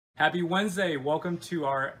Happy Wednesday. Welcome to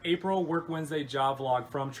our April Work Wednesday job vlog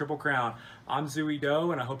from Triple Crown. I'm Zooey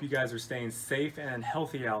Doe and I hope you guys are staying safe and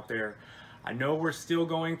healthy out there. I know we're still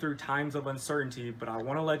going through times of uncertainty, but I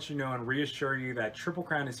want to let you know and reassure you that Triple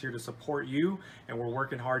Crown is here to support you, and we're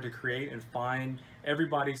working hard to create and find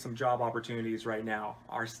everybody some job opportunities right now.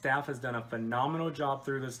 Our staff has done a phenomenal job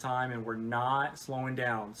through this time and we're not slowing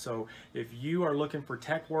down. So if you are looking for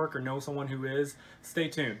tech work or know someone who is, stay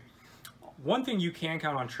tuned. One thing you can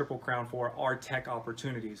count on Triple Crown for are tech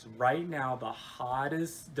opportunities. Right now, the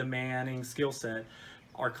hottest demanding skill set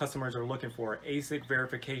our customers are looking for ASIC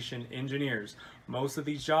verification engineers. Most of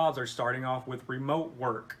these jobs are starting off with remote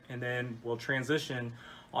work and then will transition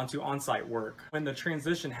onto on-site work. When the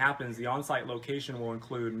transition happens, the on-site location will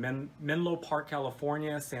include Menlo Park,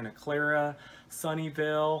 California, Santa Clara,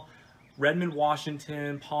 Sunnyvale, Redmond,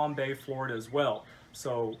 Washington, Palm Bay, Florida as well.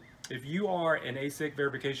 So if you are an ASIC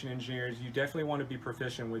verification engineer, you definitely want to be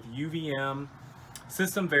proficient with UVM,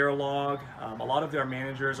 System Verilog. A lot of their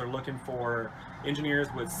managers are looking for engineers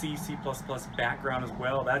with C++ background as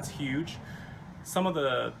well. That's huge. Some of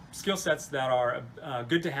the skill sets that are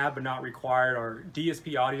good to have but not required are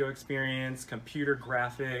DSP audio experience, computer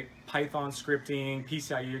graphic, Python scripting,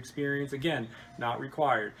 PCIe experience. Again, not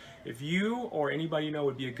required. If you or anybody you know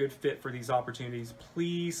would be a good fit for these opportunities,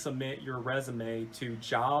 please submit your resume to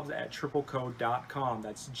jobs@triplecode.com.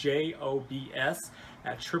 That's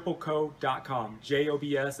JOBS@triplecode.com.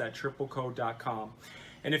 JOBS@triplecode.com.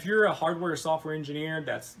 And if you're a hardware or software engineer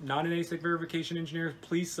that's not an ASIC verification engineer,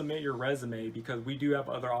 please submit your resume because we do have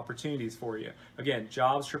other opportunities for you. Again,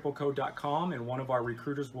 jobs@triplecode.com, and one of our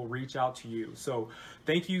recruiters will reach out to you. So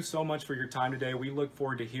thank you so much for your time today. We look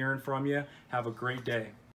forward to hearing from you. Have a great day.